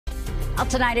Well,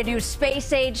 tonight, a new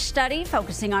space-age study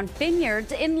focusing on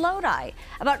vineyards in Lodi.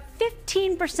 About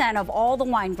 15% of all the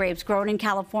wine grapes grown in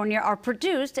California are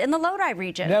produced in the Lodi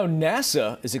region. Now,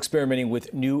 NASA is experimenting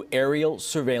with new aerial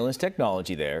surveillance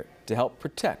technology there to help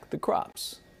protect the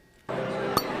crops.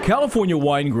 California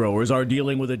wine growers are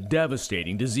dealing with a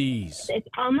devastating disease. It's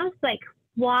almost like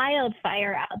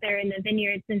wildfire out there in the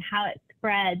vineyards and how it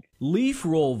spreads. Leaf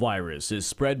roll virus is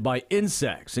spread by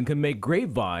insects and can make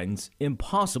grapevines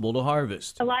impossible to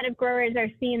harvest. A lot of growers are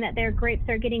seeing that their grapes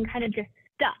are getting kind of just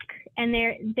stuck, and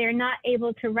they're not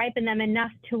able to ripen them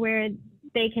enough to where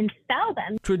they can sell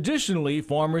them. Traditionally,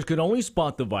 farmers could only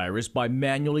spot the virus by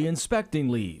manually inspecting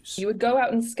leaves. You would go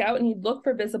out and scout and you'd look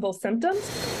for visible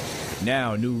symptoms.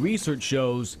 Now, new research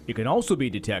shows it can also be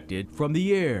detected from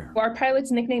the air. Our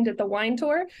pilots nicknamed it the wine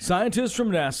tour. Scientists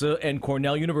from NASA and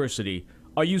Cornell University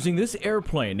are using this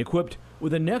airplane equipped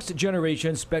with a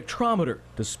next-generation spectrometer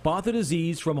to spot the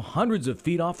disease from hundreds of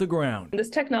feet off the ground.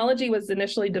 This technology was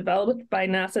initially developed by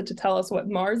NASA to tell us what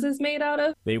Mars is made out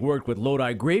of. They worked with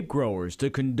Lodi grape growers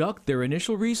to conduct their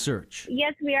initial research.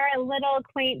 Yes, we are a little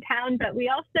quaint town, but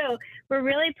we're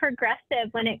really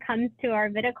progressive when it comes to our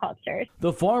viticulture.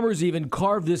 The farmers even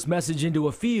carved this message into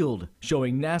a field,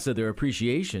 showing NASA their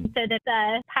appreciation. So that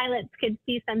the pilots could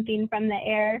see something from the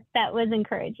air that was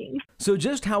encouraging. So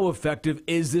just how effective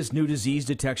is this new disease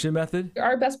detection method?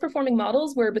 Our best performing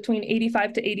models were between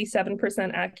 85 to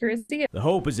 87% accuracy. The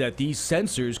hope is that these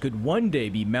sensors could one day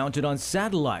be mounted on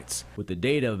satellites, with the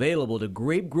data available to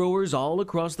grape growers all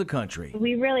across the country.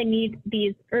 We really need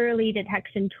these early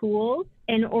detection tools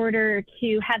in order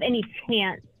to have any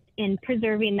chance in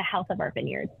preserving the health of our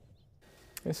vineyards.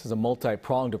 This is a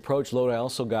multi-pronged approach. Lodi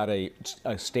also got a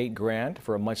state grant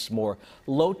for a much more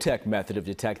low-tech method of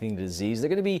detecting the disease. They're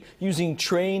going to be using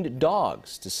trained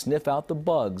dogs to sniff out the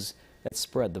bugs that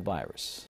spread the virus.